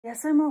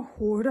Yes, I'm a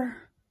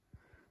hoarder.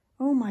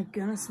 Oh my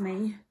goodness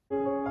me.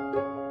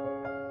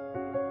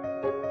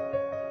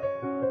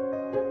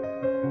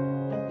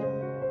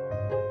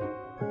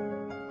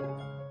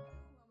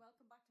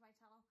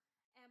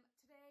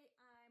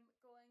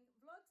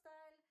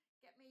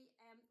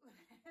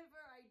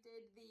 Whenever I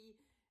did the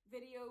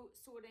video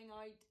sorting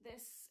out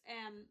this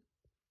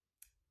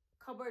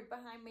cupboard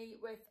behind me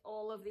with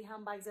all of the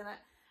handbags in it,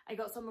 I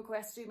got some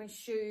requests to do my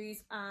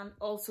shoes, and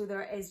also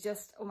there is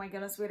just, oh my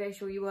goodness, wait, I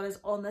show you what is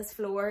on this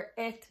floor.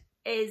 It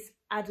is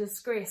a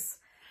disgrace.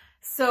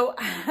 So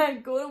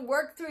I'm going to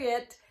work through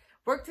it,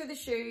 work through the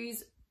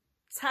shoes,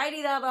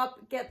 tidy that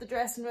up, get the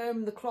dressing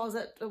room, the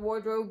closet, the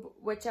wardrobe,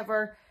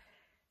 whichever,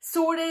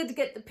 sorted,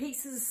 get the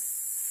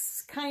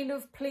pieces kind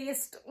of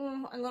placed.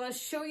 I'm going to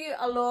show you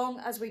along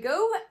as we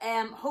go.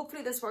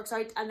 Hopefully this works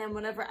out, and then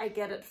whenever I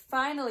get it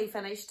finally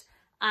finished,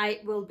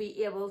 I will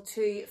be able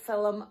to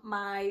film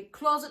my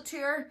closet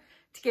tour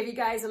to give you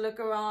guys a look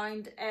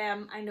around.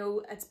 I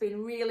know it's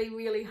been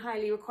really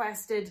highly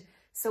requested,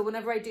 so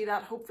whenever I do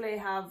that, hopefully I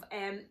have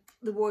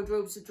the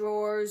wardrobes, the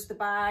drawers, the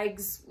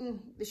bags,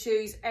 the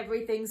shoes,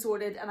 everything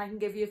sorted, and I can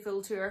give you a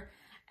full tour.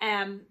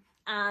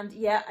 And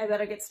yeah, I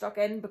better get stuck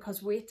in,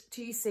 because wait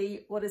till you see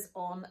what is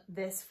on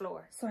this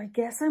floor. So I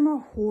guess I'm a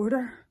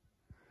hoarder.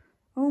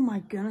 Oh my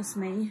goodness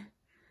me.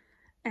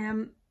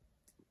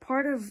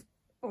 Part of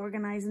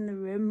organising the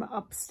room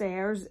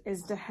upstairs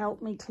is to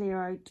help me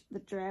clear out the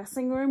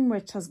dressing room,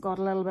 which has got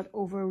a little bit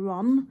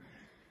overrun.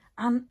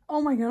 And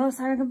oh my goodness,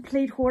 I'm a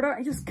complete hoarder.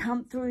 I just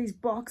can't throw these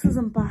boxes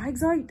and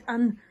bags out.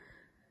 And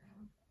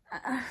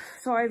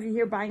sorry if you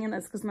hear banging,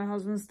 it's because my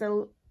husband's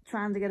still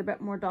trying to get a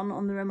bit more done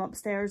on the room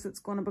upstairs. It's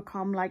going to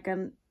become like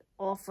an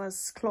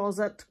office,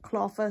 closet,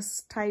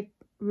 cloffice type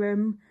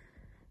room.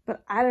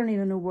 But I don't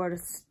even know where to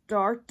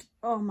start.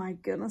 Oh my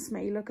goodness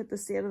me, look at the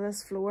state of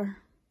this floor.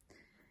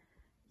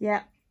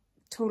 Yeah,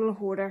 total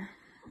hoarder.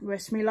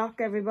 Wish me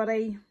luck,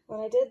 everybody. When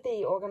I did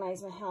the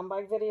Organise My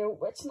Handbag video,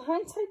 which in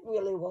hindsight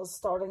really was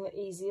starting the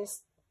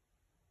easiest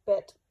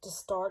bit to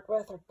start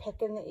with, or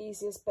picking the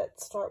easiest bit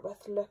to start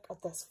with, look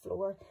at this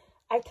floor.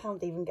 I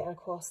can't even get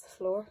across the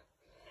floor.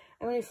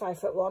 I'm only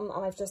 5'1",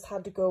 and I've just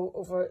had to go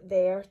over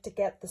there to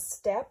get the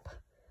step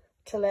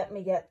to let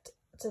me get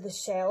to the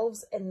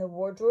shelves in the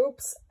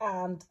wardrobes,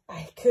 and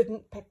I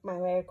couldn't pick my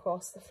way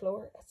across the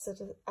floor. It's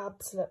an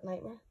absolute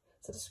nightmare.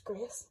 It's a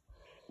disgrace.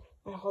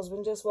 My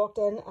husband just walked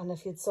in, and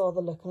if you'd saw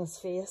the look on his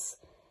face,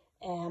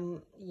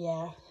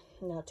 yeah,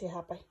 not too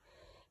happy.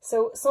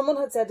 So someone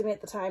had said to me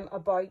at the time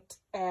about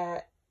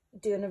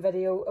doing a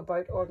video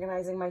about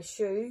organising my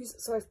shoes.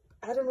 So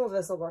I don't know if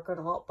this will work or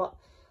not, but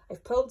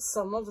I've pulled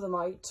some of them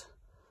out.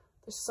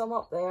 There's some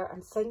up there.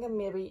 I'm thinking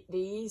maybe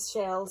these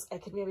shelves, I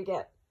could maybe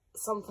get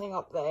something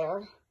up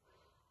there.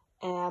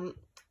 And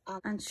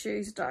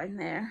shoes down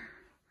there.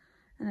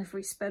 And if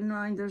we spin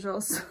round, there's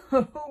also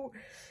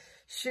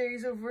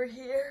shoes over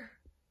here.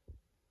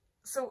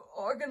 So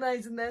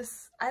organising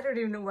this, I don't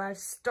even know where I've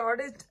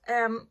started.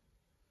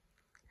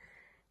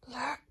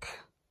 Look.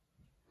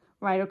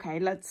 Right,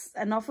 okay,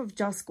 enough of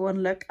just go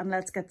and look, and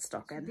let's get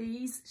stuck in.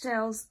 These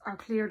shelves are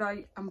cleared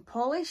out and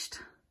polished.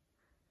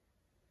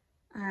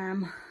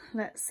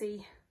 Let's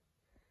see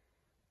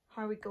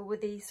how we go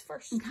with these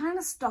first. I'm kind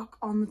of stuck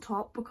on the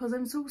top because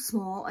I'm so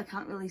small, I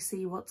can't really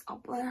see what's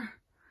up there.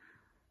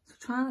 So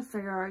trying to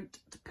figure out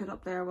to put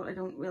up there what I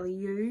don't really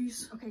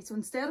use. Okay, so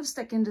instead of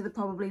sticking to the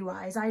probably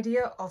wise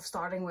idea of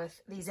starting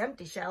with these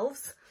empty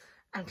shelves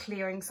and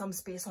clearing some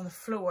space on the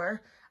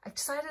floor, I've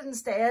decided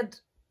instead,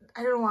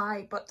 I don't know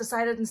why, but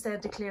decided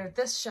instead to clear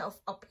this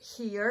shelf up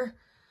here.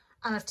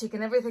 And I've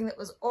taken everything that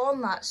was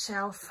on that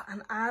shelf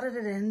and added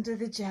it into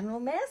the general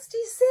mess. Do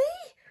you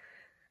see?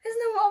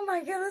 Isn't it? Oh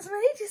my goodness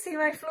me, do you see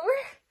my floor?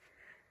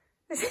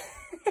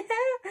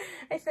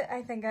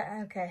 I think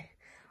okay.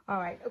 All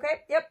right,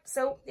 okay, yep,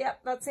 so, yep,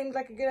 that seemed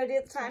like a good idea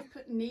at the time. I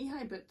put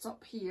knee-high boots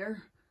up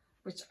here,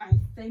 which I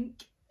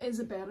think is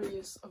a better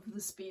use of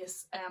the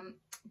space.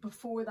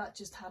 Before that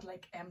just had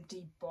like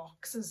empty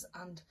boxes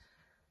and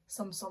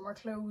some summer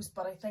clothes,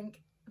 but I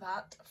think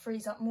that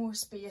frees up more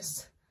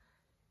space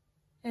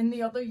in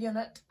the other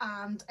unit.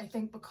 And I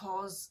think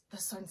because,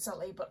 this sounds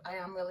silly, but I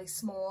am really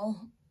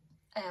small,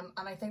 and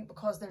I think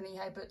because they're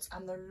knee-high boots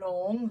and they're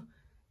long,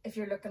 if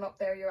you're looking up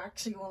there, you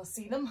actually want to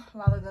see them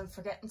rather than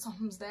forgetting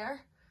something's there.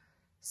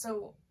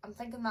 So I'm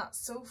thinking that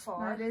so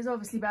far. Now, it is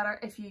obviously better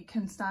if you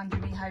can stand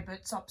your knee-high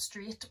boots up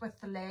straight with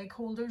the leg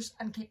holders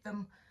and keep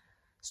them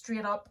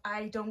straight up.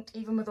 I don't,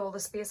 even with all the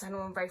space, I know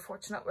I'm very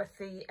fortunate with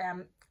the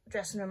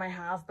dressing room I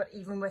have, but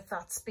even with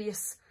that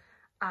space,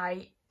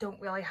 I don't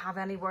really have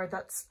anywhere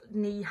that's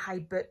knee-high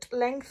boot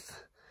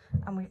length,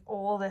 and we've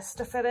all this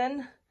to fit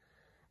in,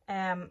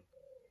 and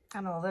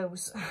all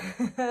those.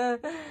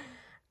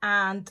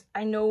 And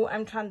I know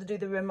I'm trying to do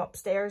the room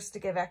upstairs to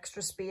give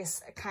extra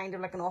space, kind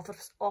of like an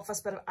office,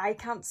 but if I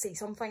can't see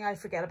something, I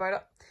forget about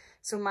it.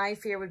 So my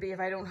fear would be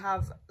if I don't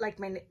have like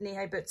my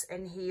knee-high boots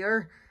in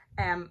here,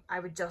 I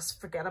would just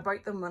forget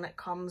about them when it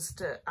comes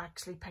to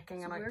actually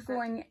picking an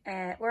outfit.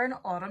 We're in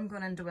autumn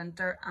going into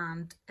winter,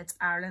 and it's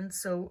Ireland,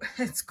 so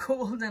it's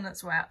cold and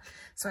it's wet.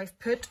 So I've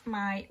put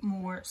my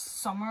more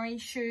summery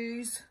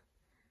shoes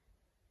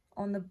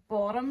on the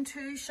bottom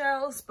 2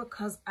 shelves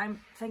because I'm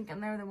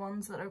thinking they're the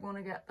ones that are going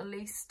to get the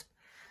least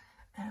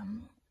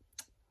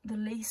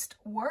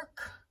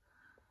work.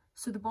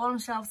 So the bottom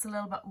shelf's a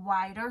little bit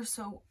wider,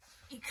 so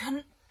you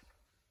can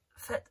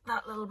fit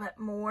that little bit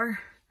more.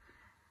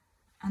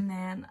 And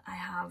then I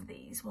have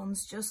these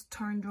ones just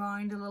turned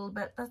around a little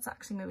bit. That's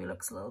actually maybe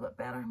looks a little bit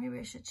better. Maybe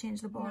I should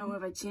change the bottom. No,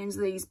 if I change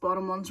these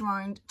bottom ones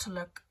around to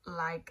look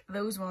like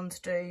those ones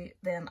do,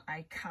 then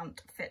I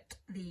can't fit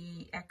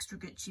the extra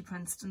Gucci, for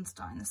instance,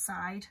 down the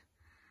side.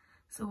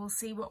 So we'll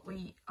see what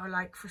we are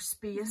like for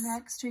space. The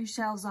next 2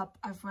 shelves up,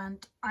 I've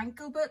went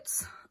ankle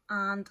boots,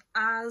 and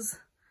as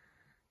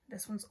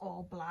this one's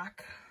all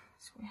black,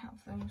 so we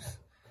have those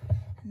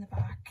in the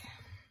back.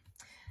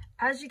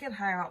 As you get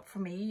higher up, for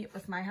me,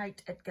 with my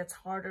height, it gets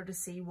harder to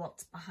see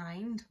what's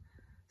behind.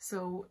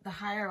 So the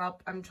higher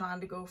up, I'm trying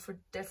to go for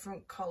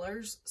different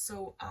colours.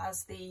 So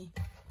as the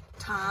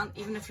tan,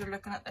 even if you're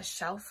looking at the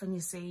shelf and you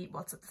see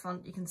what's at the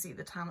front, you can see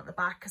the tan at the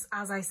back. Because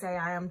as I say,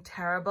 I am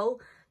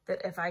terrible that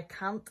if I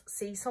can't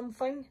see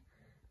something,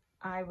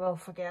 I will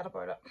forget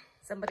about it.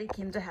 Somebody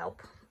came to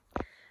help.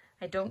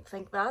 I don't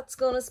think that's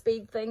going to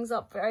speed things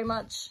up very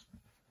much.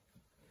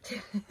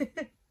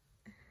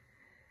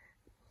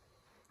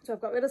 So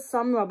I've got rid of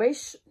some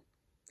rubbish.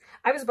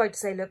 I was about to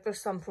say, look,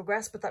 there's some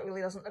progress, but that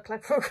really doesn't look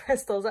like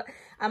progress, does it?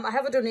 I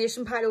have a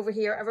donation pile over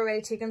here. I've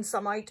already taken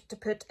some out to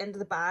put into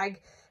the bag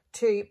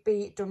to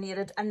be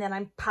donated. And then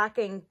I'm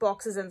packing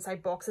boxes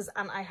inside boxes,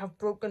 and I have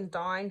broken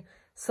down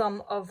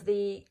some of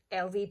the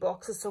LV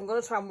boxes. So I'm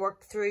going to try and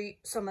work through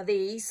some of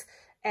these,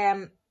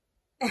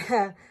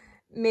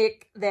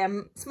 make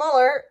them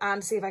smaller,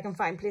 and see if I can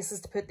find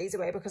places to put these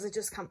away, because I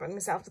just can't bring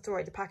myself to throw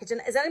out the packaging.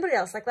 Is anybody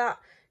else like that?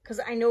 Because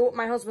I know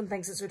my husband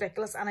thinks it's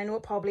ridiculous, and I know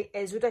it probably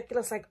is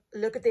ridiculous. Like,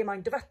 look at the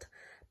amount of it.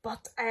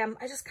 But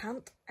I just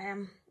can't.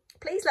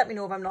 Please let me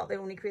know if I'm not the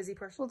only crazy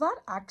person. Well,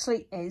 that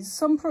actually is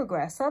some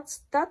progress.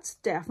 That's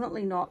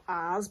definitely not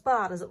as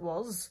bad as it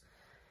was.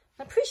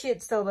 I appreciate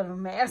it's still a bit of a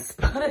mess,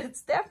 but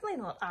it's definitely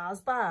not as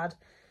bad.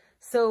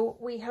 So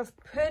we have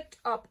put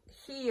up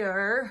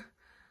here,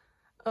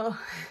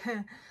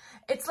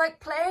 it's like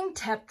playing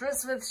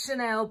Tetris with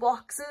Chanel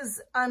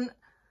boxes. And,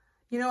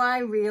 you know,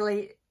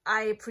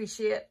 I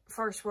appreciate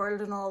first world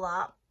and all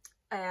that.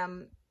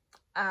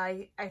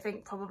 I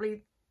think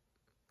probably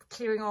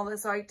clearing all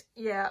this out,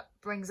 yeah,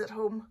 brings it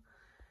home.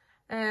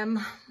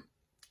 1,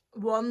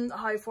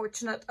 how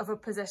fortunate of a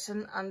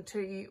position, and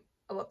 2,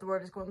 what the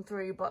world is going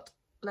through, but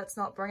let's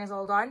not bring us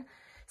all down.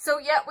 So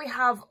yeah, we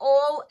have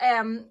all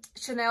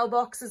Chanel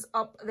boxes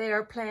up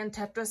there playing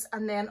Tetris,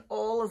 and then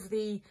all of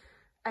the,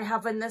 I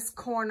have in this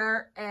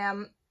corner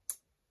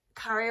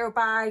carrier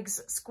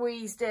bags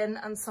squeezed in,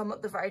 and some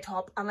at the very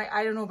top. And like,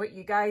 I don't know about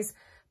you guys,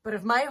 but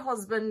if my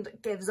husband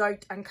gives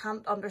out and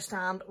can't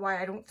understand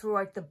why I don't throw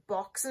out the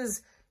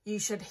boxes, you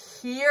should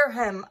hear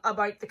him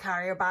about the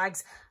carrier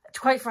bags.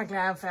 Quite frankly,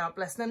 I'm fed up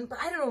listening, but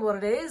I don't know what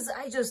it is.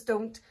 I just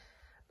don't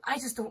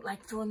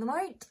like throwing them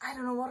out. I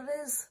don't know what it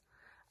is.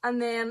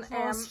 And then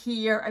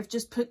here I've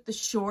just put the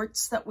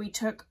shorts that we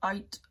took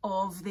out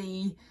of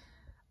the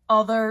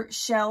other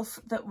shelf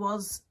that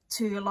was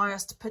to allow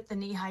us to put the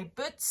knee-high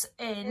boots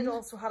in. It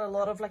also had a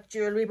lot of like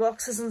jewellery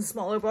boxes and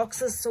smaller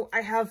boxes, so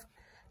I have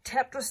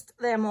Tetrised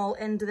them all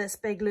into this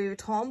big Louis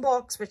Vuitton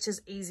box, which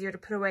is easier to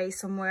put away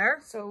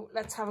somewhere. So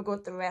let's have a go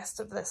at the rest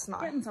of this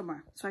now. Getting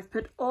somewhere. So I've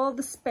put all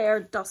the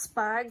spare dust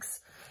bags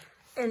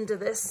into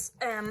this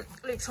Louis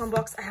Vuitton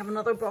box. I have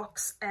another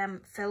box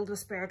filled with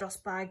spare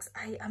dust bags.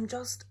 I am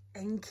just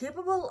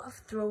incapable of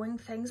throwing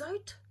things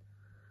out.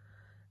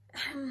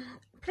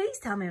 Please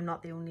tell me I'm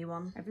not the only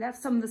one. I've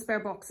left some of the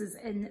spare boxes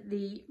in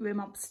the room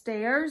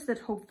upstairs that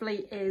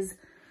hopefully is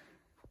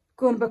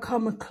going to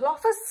become a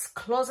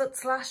closet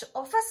slash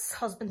office.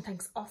 Husband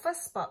thinks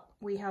office, but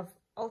we have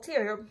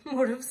ulterior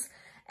motives.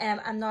 And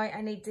now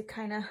I need to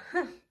kind of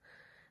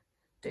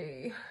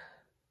do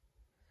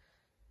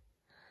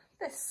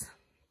this.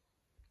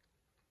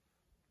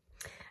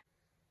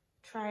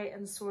 Try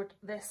and sort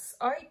this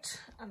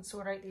out and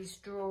sort out these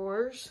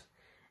drawers.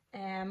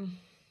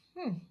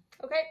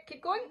 Okay,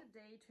 keep going.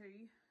 Day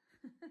 2.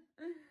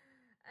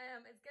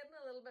 It's getting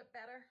a little bit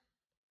better.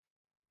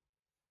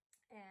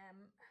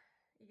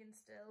 You can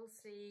still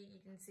see, you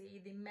can see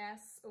the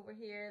mess over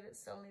here that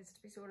still needs to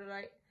be sorted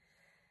out.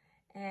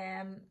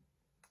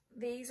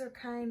 These are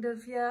kind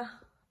of, yeah,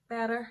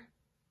 better.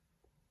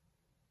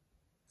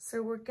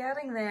 So we're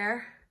getting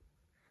there.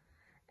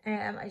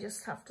 I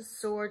just have to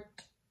sort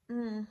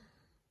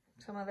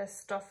some of this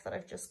stuff that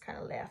I've just kind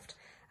of left.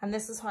 And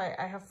this is how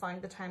I have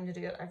found the time to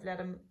do it. I've let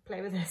him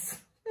play with this.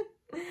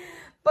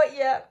 But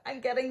yeah,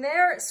 I'm getting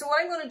there. So what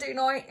I'm going to do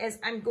now is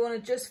I'm going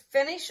to just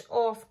finish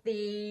off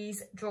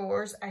these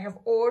drawers. I have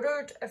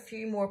ordered a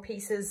few more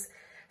pieces,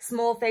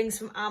 small things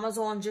from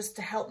Amazon, just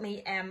to help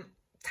me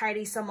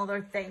tidy some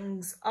other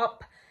things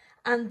up.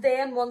 And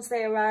then once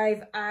they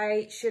arrive,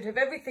 I should have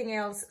everything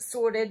else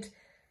sorted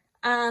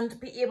and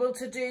be able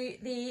to do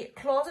the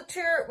closet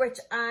tour, which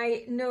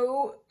I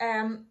know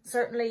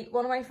certainly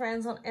one of my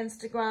friends on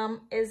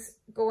Instagram is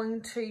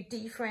going to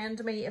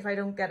defriend me if I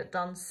don't get it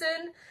done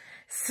soon.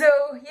 So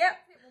yeah,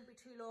 it won't be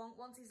too long.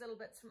 Once these little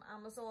bits from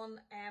Amazon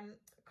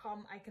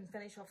come, I can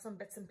finish off some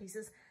bits and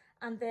pieces,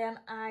 and then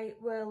I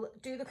will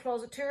do the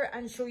closet tour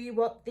and show you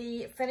what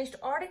the finished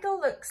article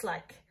looks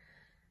like.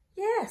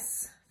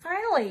 Yes,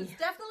 finally. It's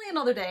definitely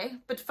another day,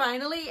 but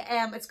finally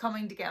it's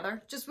coming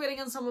together. Just waiting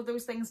on some of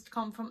those things to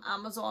come from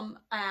Amazon.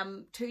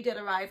 Two did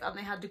arrive and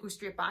they had to go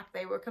straight back.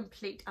 They were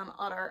complete and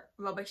utter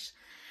rubbish.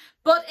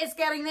 But it's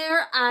getting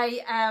there.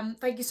 I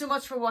thank you so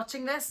much for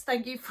watching this.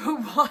 Thank you for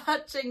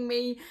watching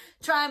me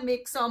try and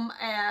make some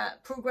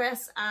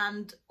progress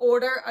and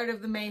order out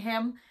of the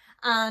mayhem.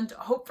 And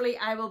hopefully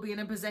I will be in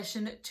a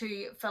position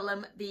to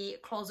film the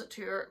closet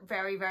tour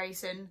very, very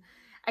soon.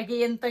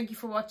 Again, thank you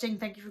for watching.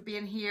 Thank you for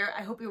being here.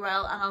 I hope you're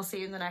well, and I'll see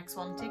you in the next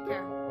one. Take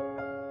care.